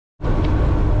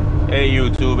Hey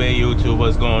YouTube,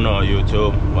 what's going on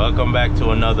YouTube? Welcome back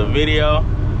to another video.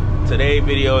 Today's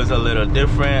video is a little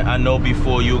different. I know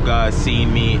before you guys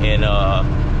seen me in a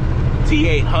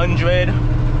T800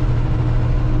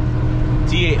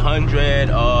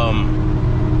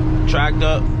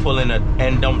 tractor pulling a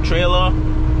end dump trailer.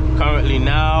 Currently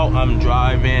now I'm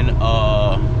driving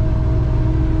a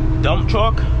dump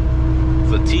truck.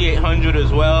 It's a T800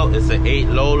 as well. It's an 8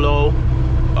 Lolo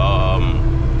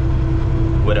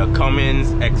with a Cummins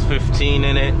X15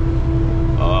 in it.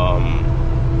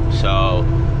 So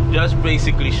just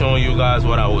basically showing you guys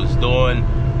what I was doing.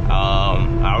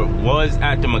 I was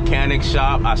at the mechanic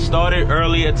shop. I started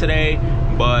earlier today,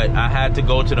 but I had to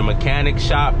go to the mechanic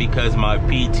shop because my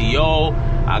PTO,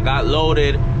 I got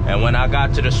loaded, and when I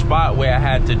got to the spot where I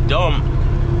had to dump,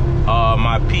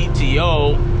 my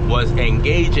PTO was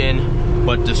engaging,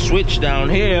 but the switch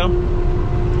down here,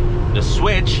 the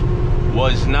switch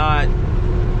was not,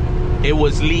 it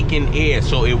was leaking air,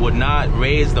 so it would not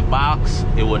raise the box.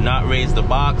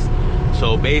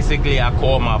 So basically I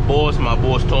called my boss. My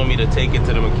boss told me to take it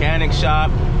to the mechanic shop,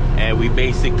 and we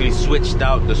basically switched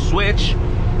out the switch.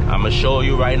 I'm gonna show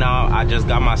you right now. I just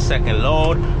got my second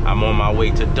load. I'm on my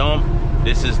way to dump.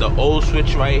 This is the old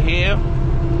switch right here.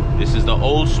 This is the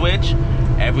old switch.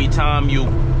 Every time you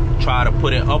try to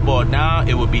put it up or down,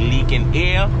 it would be leaking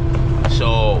air.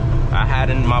 So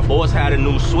my boss had a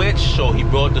new switch, so he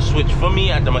brought the switch for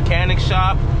me at the mechanic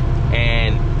shop,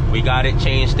 and we got it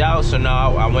changed out. So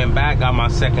now I went back, got my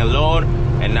second load,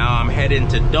 and now I'm heading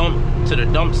to the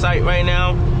dump site right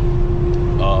now.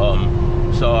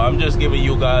 So I'm just giving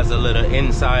you guys a little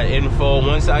inside info.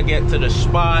 Once I get to the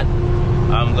spot,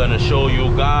 I'm gonna show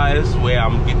you guys where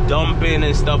I'm dumping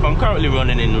and stuff. I'm currently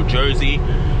running in New Jersey.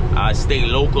 I stay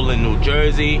local in New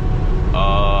Jersey.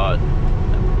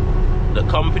 The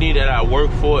company that I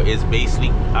work for is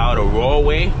basically out of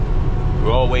Rahway,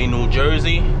 New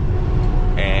Jersey.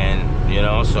 And you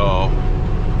know, so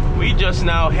we just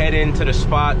now head into the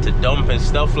spot to dump and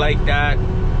stuff like that.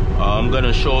 I'm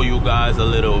gonna show you guys a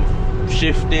little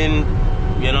shifting,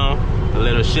 you know, a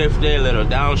little shifting, a little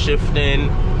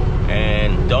downshifting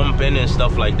and dumping and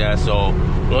stuff like that. So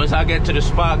once I get to the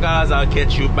spot, guys, I'll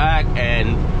catch you back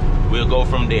and we'll go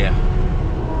from there.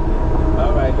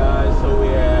 All right, guys, so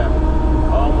we're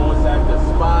almost at the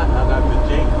spot. I got the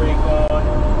Jake brake on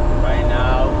right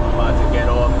now. I'm about to get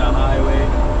off the highway.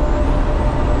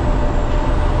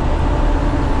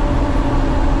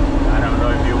 I don't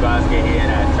know if you guys can hear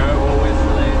that turbo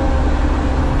whistling.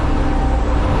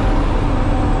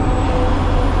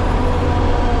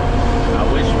 I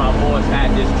wish my boss had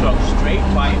this truck straight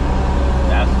pipe.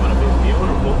 That's gonna be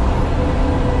beautiful.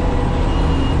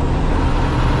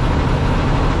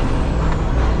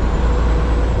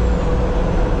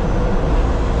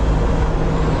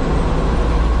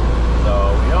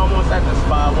 At the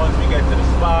spot. Once we get to the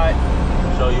spot,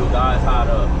 show you guys how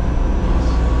to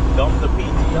dump the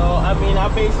PTO. I mean, I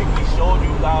basically showed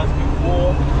you guys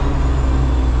before.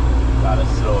 Gotta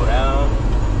slow down.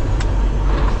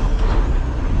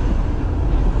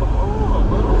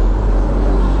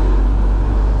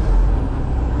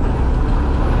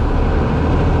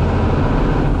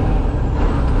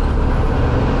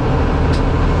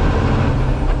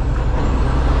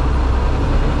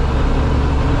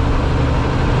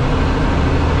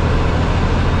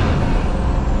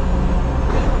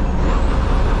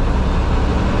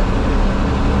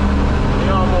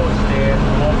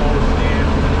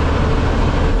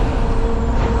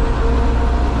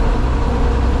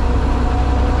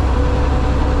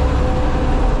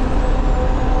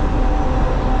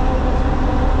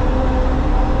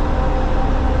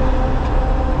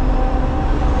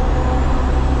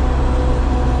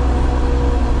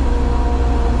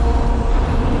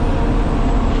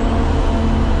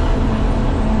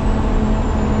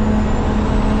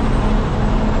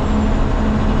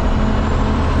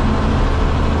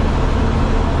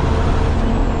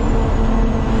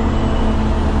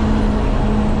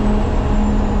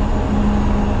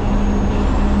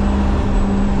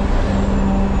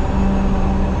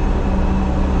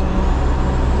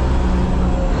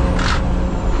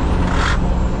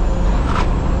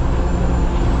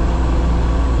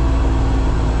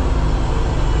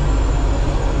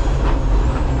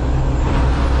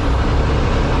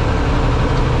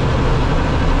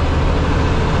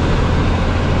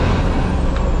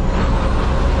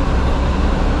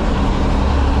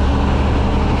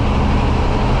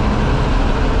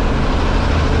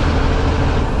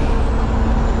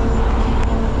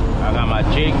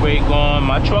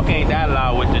 My truck ain't that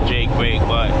loud with the Jake brake,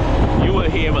 but you will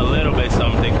hear a little bit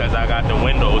something because I got the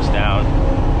windows down.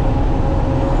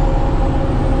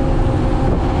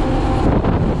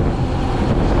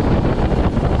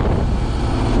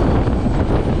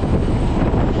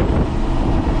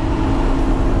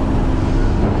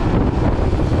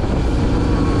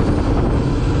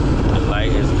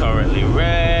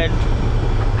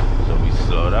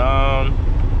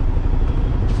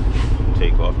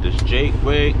 Jake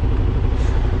brake.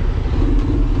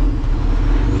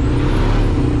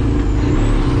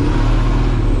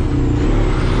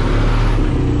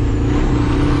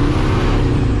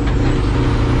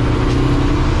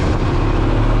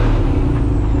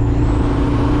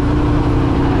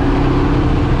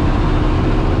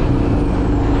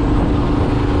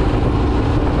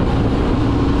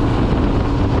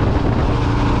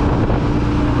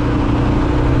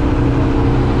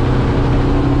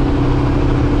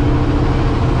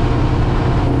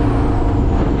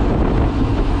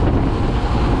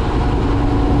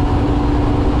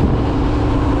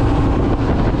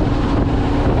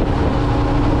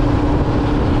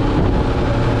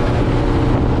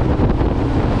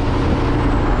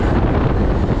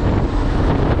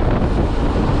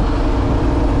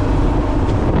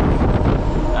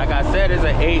 It's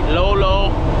an 8 Lolo,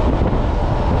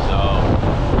 so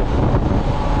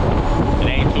it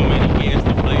ain't too many gears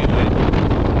to play with.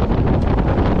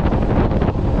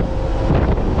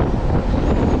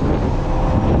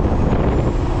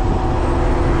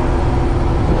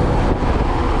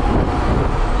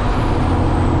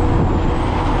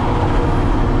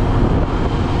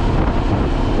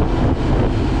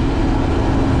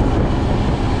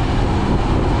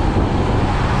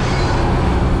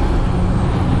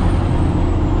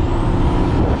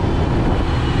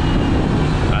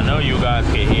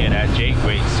 Can hear that Jake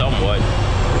brake somewhat.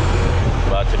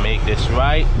 About to make this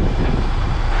right.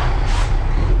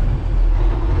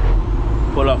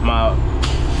 Pull up my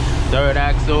third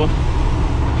axle.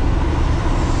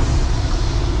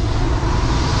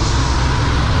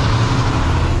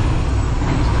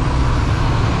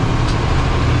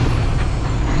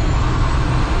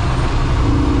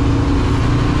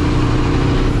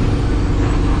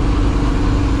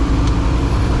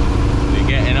 We're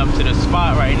getting up to the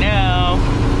spot right now.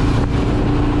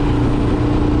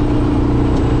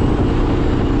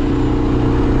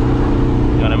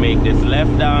 Make this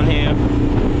left down here,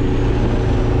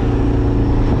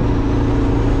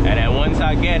 and then once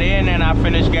I get in and I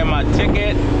finish getting my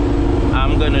ticket,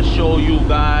 I'm gonna show you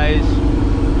guys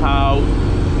how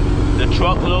the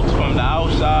truck looks from the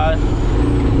outside.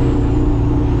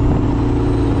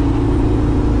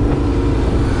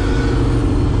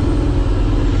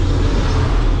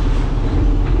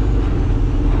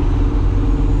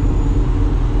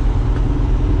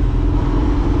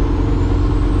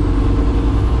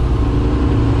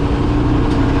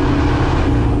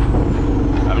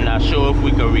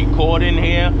 Record in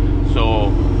here, so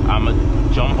I'm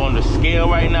gonna jump on the scale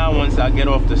right now. Once I get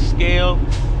off the scale,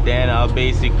 then I'll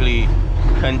basically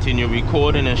continue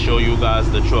recording and show you guys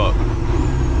the truck.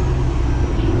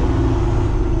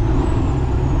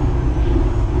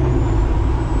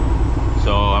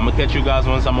 So I'm gonna catch you guys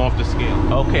once I'm off the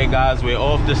scale. Okay guys, we're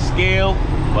off the scale,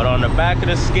 but on the back of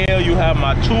the scale you have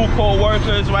my 2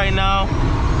 co-workers right now.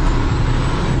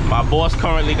 My boss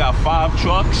currently got 5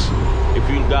 trucks. If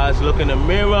you guys look in the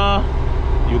mirror,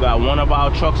 you got one of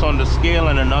our trucks on the scale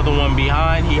and another one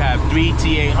behind. He have 3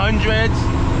 T800s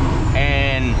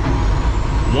and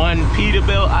 1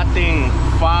 Peterbilt, I think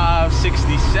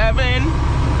 567,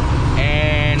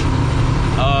 and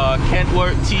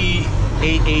Kentworth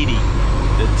T880.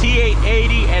 The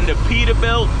T880 and the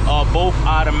Peterbilt are both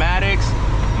automatics.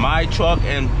 My truck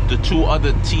and the 2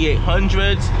 other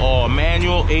T800s are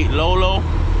manual 8 Lolo.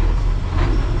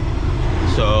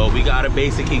 So we gotta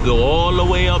basically go all the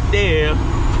way up there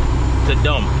to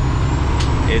dump.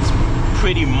 It's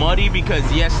pretty muddy because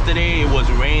yesterday it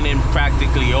was raining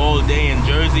practically all day in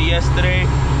Jersey yesterday.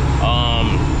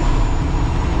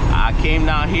 I came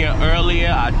down here earlier,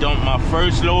 I dumped my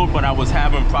first load, but I was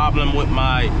having problem with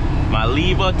my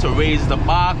lever to raise the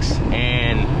box,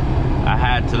 and I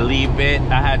had to leave it.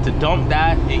 I had to dump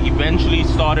that. It eventually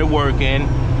started working.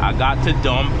 I got to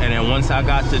dump, and then once I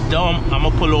got to dump, I'm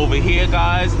gonna pull over here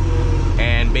guys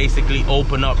and basically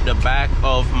open up the back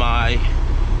of my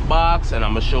box, and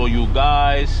I'm gonna show you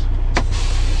guys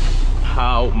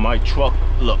how my truck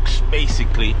looks.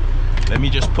 Basically, let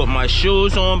me just put my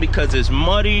shoes on because it's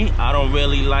muddy. I don't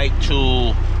really like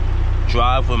to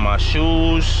drive with my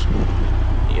shoes,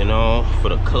 you know, for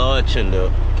the clutch and the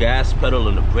gas pedal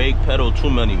and the brake pedal, too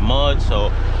many mud,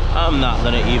 so I'm not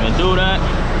gonna even do that.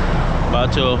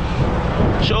 About to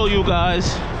show you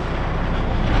guys.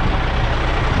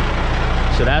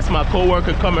 So that's my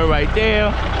co-worker coming right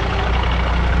there.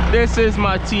 This is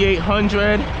my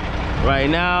T800 right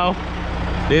now.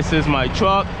 This is my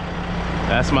truck.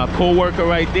 That's my co-worker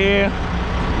right there.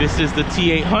 This is the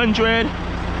T800.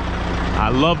 I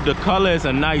love the color, it's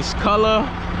a nice color.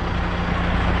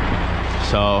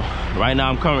 So right now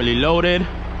I'm currently loaded.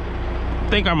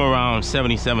 think I'm around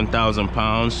 77,000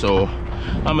 pounds. So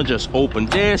I'm gonna just open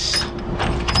this,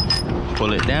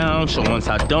 pull it down, so once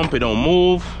I dump it don't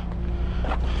move.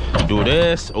 Do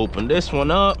this, open this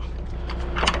one up,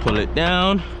 pull it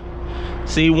down.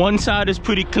 See, one side is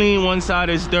pretty clean, one side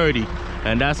is dirty,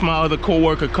 and that's my other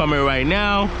co-worker coming right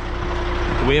now.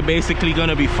 We're basically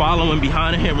gonna be following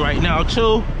behind him right now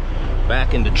too,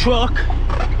 back in the truck.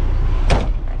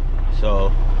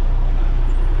 So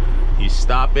he's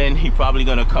stopping. He's probably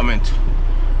gonna come and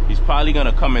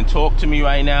talk to me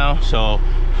right now. So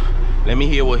let me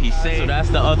hear what he's saying. So that's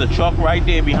the other truck right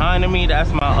there behind me.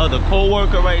 That's my other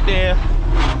co-worker right there.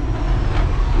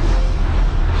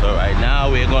 So right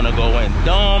now we're gonna go and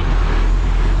dump.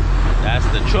 That's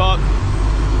the truck.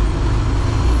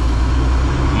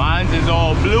 Mine is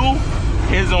all blue.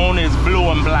 His own is blue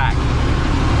and black.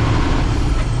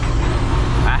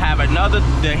 I have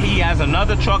he has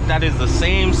another truck that is the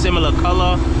same similar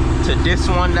color to this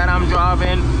one that I'm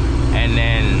driving. And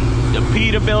then the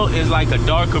Peterbilt is like a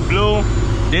darker blue.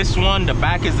 This one, the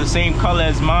back is the same color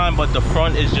as mine, but the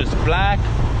front is just black.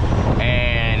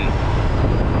 And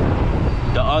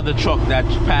the other truck that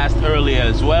passed earlier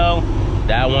as well,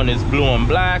 that one is blue and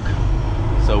black.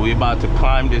 So we're about to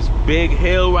climb this big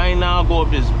hill right now, go up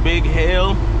this big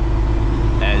hill,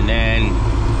 and then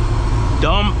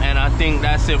dump. And I think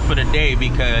that's it for the day,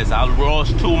 because I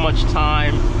lost too much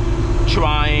time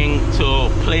trying to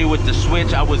play with the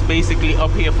switch. I was basically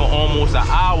up here for almost an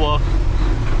hour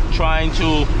trying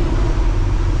to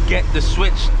get the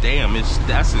switch. Damn,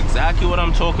 that's exactly what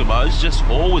I'm talking about. It's just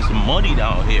always muddy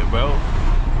down here, bro.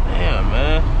 Damn,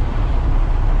 man.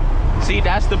 See,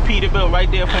 that's the Peterbilt right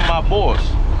there from my boss.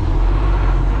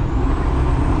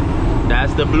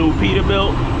 That's the blue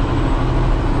Peterbilt.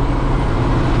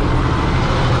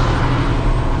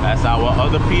 That's our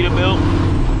other Peterbilt.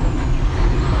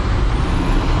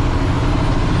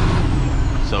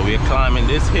 So we're climbing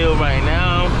this hill right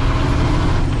now.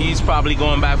 He's probably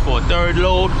going back for a third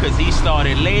load because he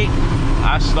started late.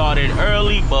 I started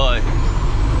early, but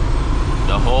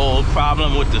the whole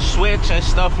problem with the switch and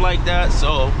stuff like that.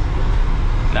 So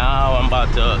now I'm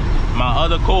about to, my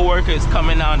other co-worker is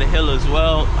coming down the hill as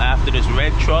well after this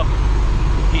red truck.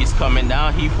 He's coming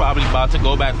down. He's probably about to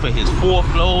go back for his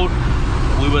fourth load.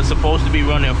 We were supposed to be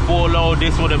running 4 load.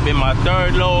 This would have been my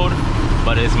third load,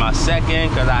 but it's my second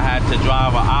because I had to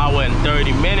drive an hour and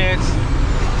 30 minutes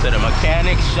to the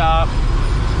mechanic shop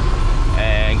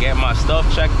and get my stuff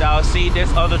checked out. See,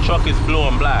 this other truck is blue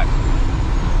and black.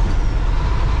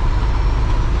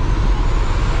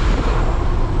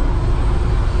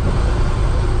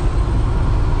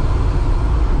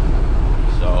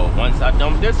 So once I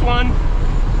dump this one,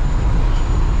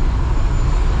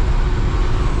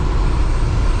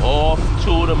 off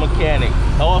to the mechanic,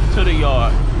 off to the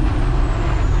yard.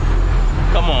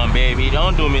 Come on, baby,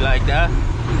 don't do me like that.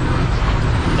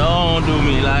 Don't do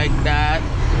me like that.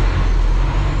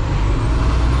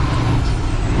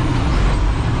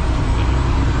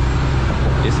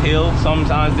 This hill,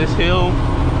 sometimes this hill,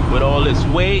 with all this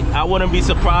weight, I wouldn't be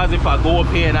surprised if I go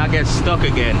up here and I get stuck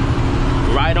again.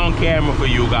 Right on camera for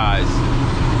you guys.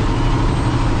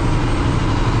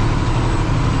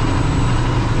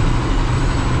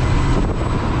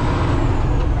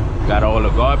 Got all the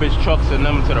garbage trucks in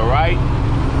them to the right,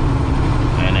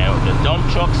 and then the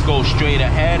dump trucks go straight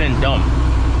ahead and dump.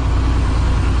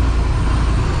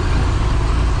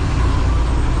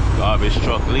 Garbage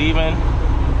truck leaving.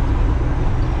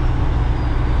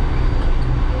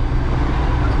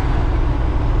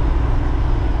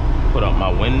 Put up my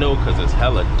window because it's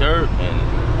hella dirt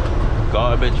and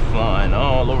garbage flying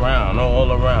all around,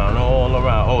 all around, all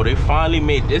around. Oh, they finally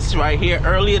made this right here.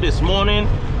 Earlier this morning,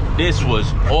 this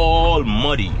was all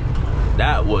muddy.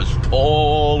 That was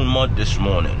all mud this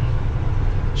morning.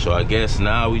 So I guess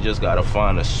now we just gotta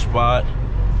find a spot,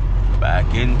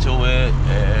 back into it,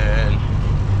 and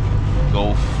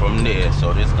go from there.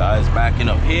 So this guy's backing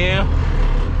up here.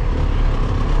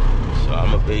 So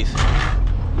I'm a base.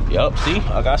 Yup, see,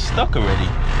 I got stuck already.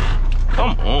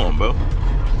 Come on, bro.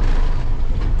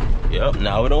 Yup,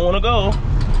 now we don't wanna go.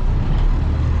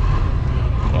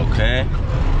 Okay,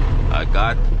 I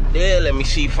got there. Let me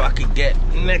see if I could get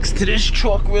next to this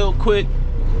truck real quick.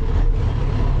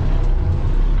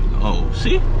 Oh,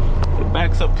 see, it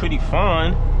backs up pretty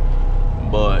fine,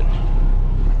 but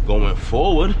going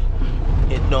forward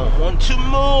it don't want to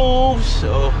move.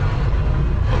 So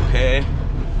okay,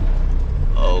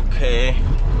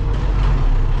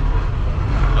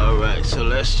 all right, so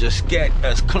let's just get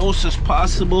as close as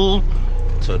possible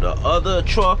to the other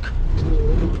truck.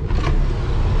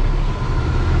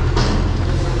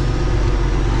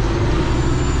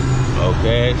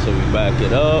 Okay, so we back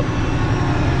it up.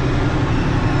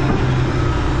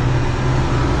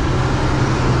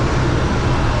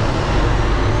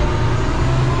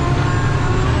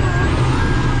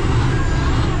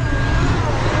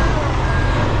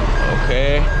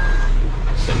 Okay,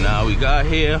 so now we got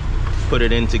here, put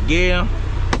it into gear,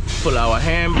 pull our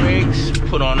handbrakes,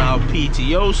 put on our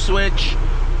PTO switch,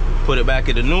 put it back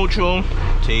into neutral,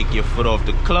 take your foot off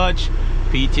the clutch,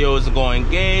 PTO is going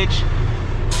engage,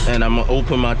 and I'm gonna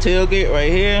open my tailgate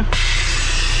right here,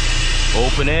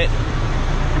 open it,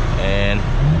 and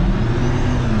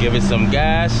give it some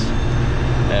gas,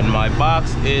 and my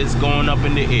box is going up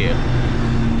in the air.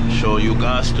 Show you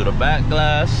guys to the back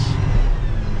glass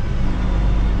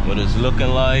what it's looking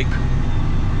like.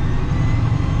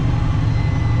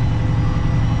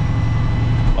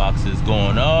 Box is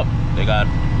going up. They got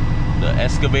the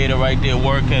excavator right there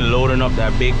working, loading up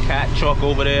that big cat truck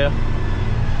over there.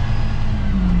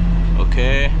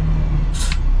 Okay,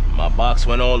 my box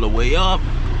went all the way up.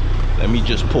 Let me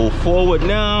just pull forward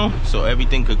now so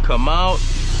everything could come out.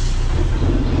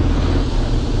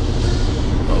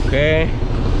 Okay,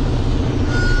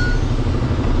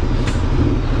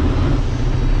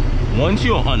 once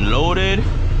you're unloaded,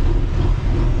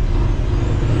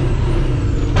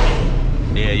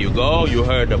 there you go. You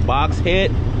heard the box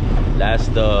hit. That's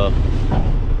the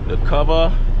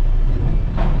cover.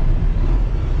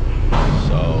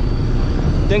 So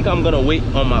I think I'm gonna wait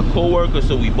on my co-worker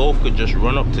so we both could just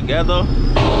run up together.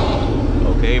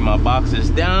 Okay, my box is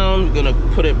down. We're gonna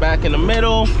put it back in the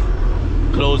middle,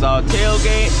 close our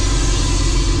tailgate,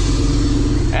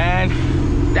 and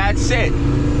that's it.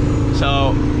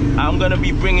 So I'm gonna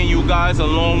be bringing you guys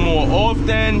along more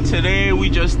often. Today we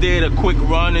just did a quick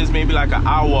run. It's maybe like an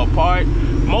hour apart.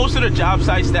 Most of the job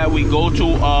sites that we go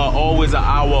to are always an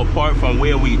hour apart from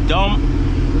where we dump,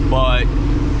 but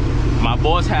my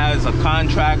boss has a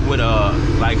contract with a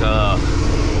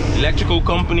electrical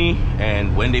company,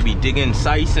 and when they be digging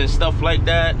sites and stuff like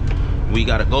that, we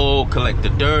gotta go collect the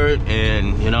dirt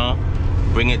and, you know,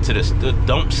 bring it to the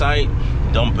dump site,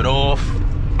 dump it off,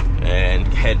 and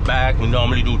head back. We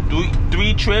normally do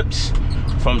three trips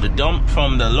from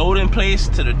the loading place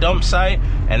to the dump site,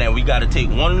 and then we got to take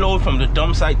one load from the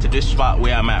dump site to this spot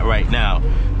where I'm at right now.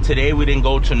 Today we didn't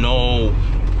go to no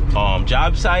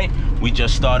job site. We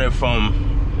just started from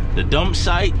the dump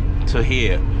site to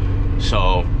here.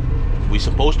 So we're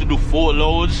supposed to do 4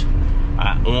 loads.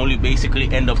 I only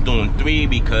basically end up doing 3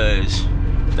 because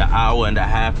the hour and a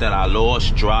half that I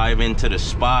lost driving to the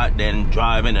spot, then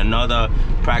driving another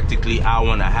practically hour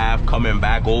and a half coming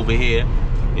back over here,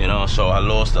 you know, so I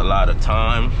lost a lot of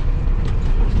time.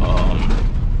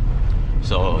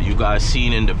 So you guys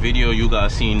seen in the video, you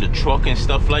guys seen the truck and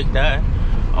stuff like that.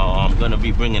 I'm gonna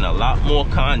be bringing a lot more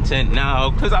content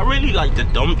now because I really like the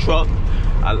dump truck.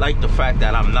 I like the fact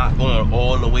that I'm not going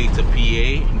all the way to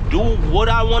PA. Would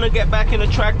I want to get back in a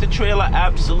tractor trailer?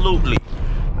 Absolutely.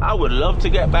 I would love to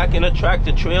get back in a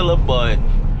tractor trailer, but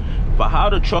for how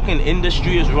the trucking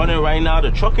industry is running right now,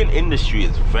 the trucking industry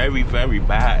is very, very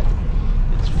bad.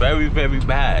 It's very, very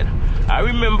bad. I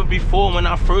remember before when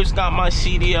I first got my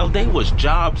CDL, there was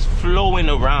jobs flowing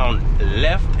around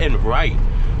left and right.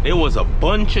 There was a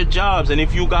bunch of jobs, and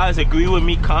if you guys agree with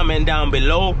me, comment down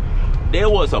below. There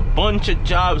was a bunch of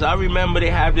jobs. I remember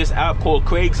they have this app called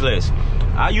Craigslist.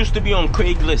 I used to be on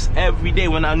Craigslist every day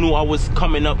when I knew I was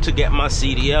coming up to get my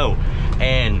CDL,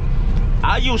 and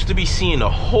I used to be seeing a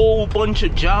whole bunch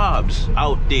of jobs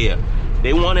out there.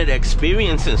 They wanted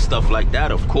experience and stuff like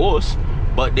that, of course,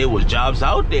 but there was jobs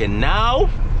out there. Now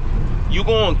you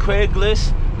go on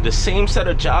Craigslist, the same set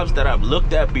of jobs that I've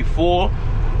looked at before,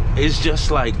 it's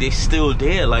just like they're still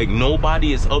there. Like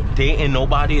nobody is updating,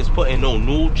 nobody is putting no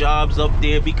new jobs up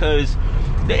there because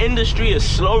the industry is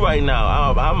slow right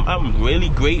now. I'm really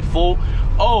grateful.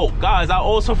 Oh guys, I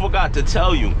also forgot to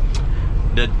tell you,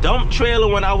 the dump trailer,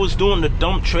 when I was doing the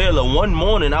dump trailer, one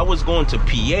morning I was going to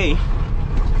PA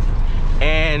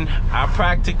and I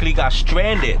practically got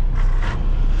stranded.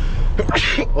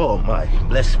 Oh my,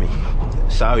 bless me,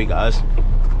 sorry guys.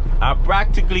 I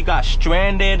practically got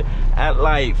stranded at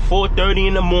like 4:30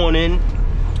 in the morning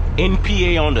in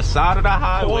PA on the side of the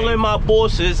highway, calling my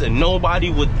bosses, and nobody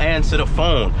would answer the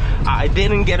phone. I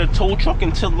didn't get a tow truck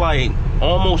until like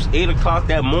almost 8 o'clock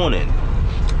that morning.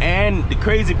 And the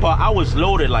crazy part, I was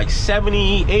loaded like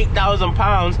 78,000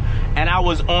 pounds, and I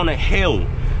was on a hill.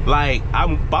 Like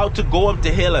I'm about to go up the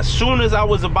hill. As soon as I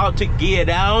was about to gear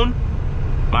down,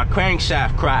 my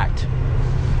crankshaft cracked.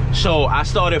 So I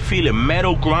started feeling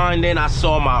metal grinding. I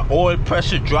saw my oil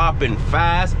pressure dropping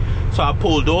fast. So I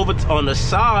pulled over on the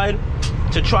side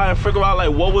to try and figure out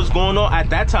like what was going on. At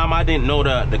that time I didn't know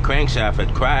the crankshaft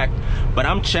had cracked, but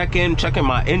I'm checking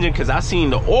my engine because I seen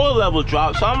the oil level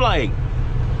drop. So I'm like,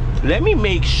 let me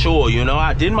make sure, you know.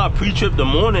 I did my pre-trip the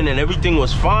morning and everything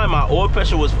was fine, my oil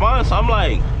pressure was fine. So I'm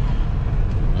like,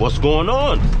 what's going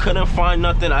on? Couldn't find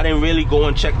nothing. I didn't really go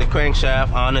and check the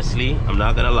crankshaft, honestly. I'm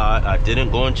not gonna lie, I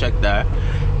didn't go and check that.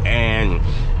 And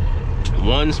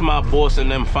once my boss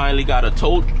and them finally got a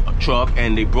tow truck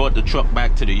and they brought the truck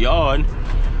back to the yard,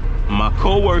 my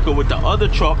co-worker with the other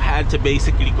truck had to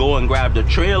basically go and grab the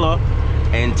trailer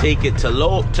and take it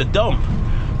to dump.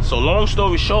 So long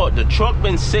story short, the truck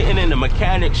been sitting in the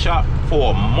mechanic shop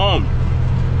for a month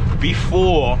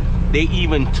before they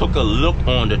even took a look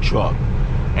on the truck.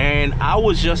 And I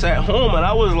was just at home and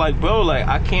I was like, bro, like,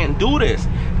 I can't do this.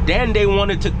 Then they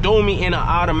wanted to throw me in an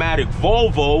automatic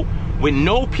Volvo with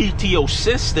no PTO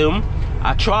system.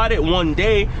 I tried it one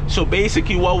day. So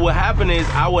basically what would happen is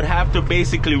I would have to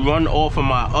basically run off of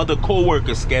my other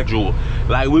co-worker schedule.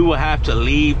 Like, we would have to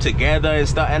leave together and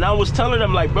stuff. And I was telling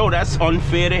them like, bro, that's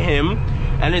unfair to him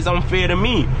and it's unfair to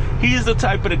me. He's the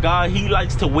type of the guy, he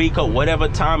likes to wake up whatever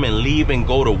time and leave and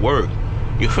go to work.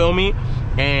 You feel me?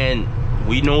 And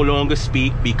we no longer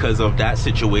speak because of that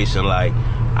situation. Like,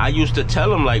 I used to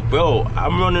tell him like, bro,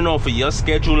 I'm running off of your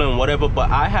schedule and whatever, but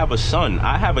I have a son,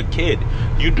 I have a kid.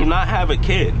 You do not have a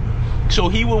kid. So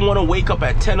he would want to wake up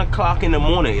at 10 o'clock in the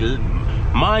morning.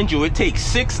 Mind you, it takes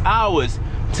 6 hours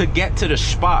to get to the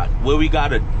spot where we got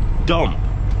to dump.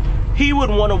 He would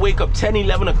want to wake up 10,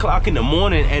 11 o'clock in the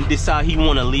morning and decide he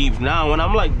want to leave now. And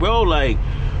I'm like, bro, like,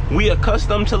 we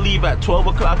accustomed to leave at 12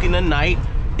 o'clock in the night.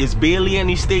 It's barely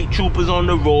any state troopers on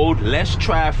the road, less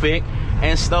traffic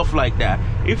and stuff like that.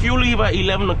 If you leave at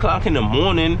 11 o'clock in the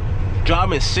morning,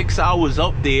 driving 6 hours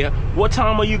up there, what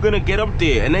time are you gonna get up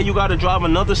there? And then you gotta drive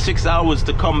another 6 hours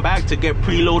to come back to get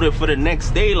preloaded for the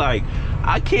next day. Like,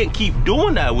 I can't keep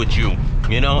doing that with you,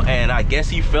 you know. And I guess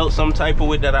he felt some type of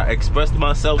way that I expressed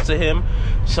myself to him,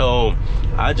 so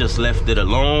I just left it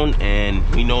alone and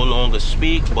we no longer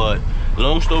speak. But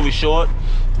long story short,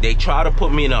 they try to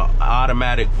put me in an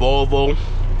automatic Volvo,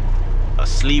 a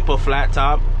sleeper flat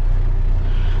top.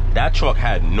 That truck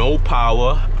had no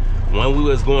power. When we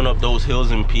was going up those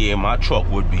hills in PA, my truck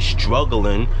would be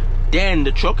struggling. Then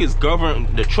the truck is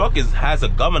governed. The truck has a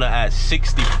governor at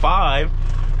 65,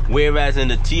 whereas in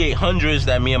the T800s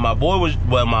that me and my boy was,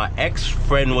 well, my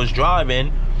ex-friend was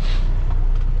driving,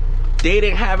 they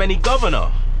didn't have any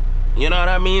governor. You know what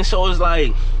I mean? So it's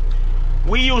like,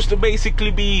 we used to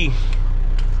basically be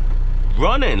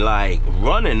running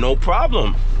no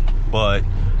problem. But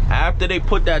after they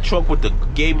put that truck with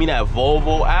gave me that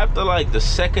Volvo, after like the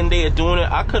second day of doing it,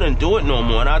 I couldn't do it no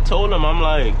more. And I told them, I'm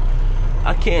like,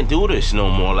 I can't do this no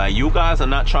more. Like, you guys are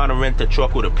not trying to rent the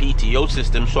truck with a PTO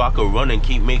system so I could run and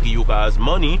keep making you guys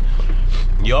money.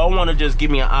 Y'all want to just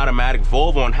give me an automatic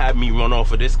Volvo and have me run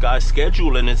off of this guy's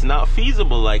schedule, and it's not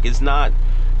feasible. Like, it's not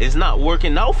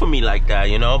working out for me like that,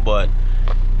 you know. But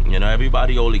you know,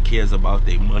 everybody only cares about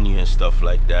their money and stuff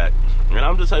like that. And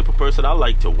I'm the type of person, I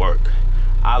like to work.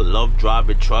 I love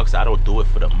driving trucks. I don't do it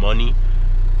for the money.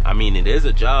 I mean, it is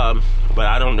a job, but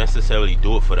I don't necessarily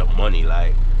do it for the money.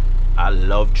 Like, I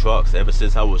love trucks. Ever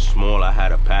since I was small, I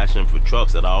had a passion for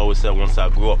trucks, and I always said once I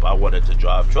grew up I wanted to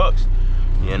drive trucks,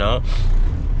 you know.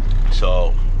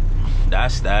 So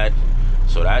that's that.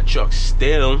 So that truck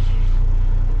still,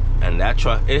 and that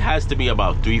truck, it has to be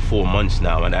about 3-4 months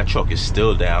now, and that truck is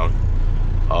still down.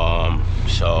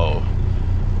 So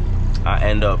I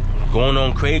end up going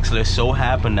on Craigslist. So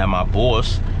happened that my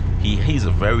boss, he's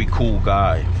a very cool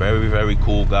guy, very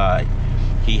cool guy.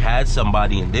 He had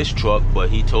somebody in this truck, but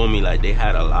he told me like they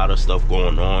had a lot of stuff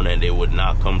going on and they would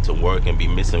not come to work and be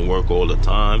missing work all the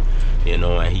time, you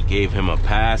know. And he gave him a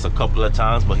pass a couple of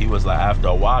times, but he was like, after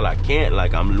a while, I can't,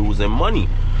 like, I'm losing money.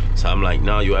 So I'm like,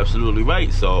 no, you're absolutely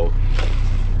right. So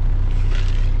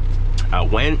I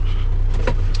went,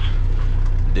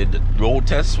 did the road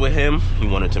tests with him. He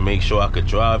wanted to make sure I could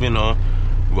drive, you know,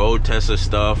 road tests and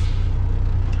stuff.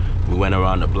 We went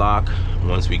around the block.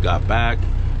 Once we got back,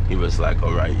 he was like,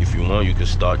 all right, if you want, you can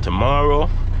start tomorrow.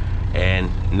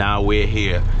 And now we're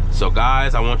here. So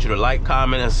guys, I want you to like,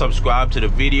 comment, and subscribe to the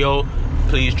video.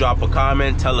 Please drop a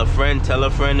comment, tell a friend, tell a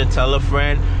friend, and tell a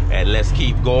friend. And let's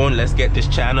keep going. Let's get this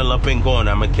channel up and going.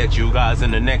 I'm gonna catch you guys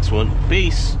in the next one.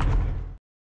 Peace.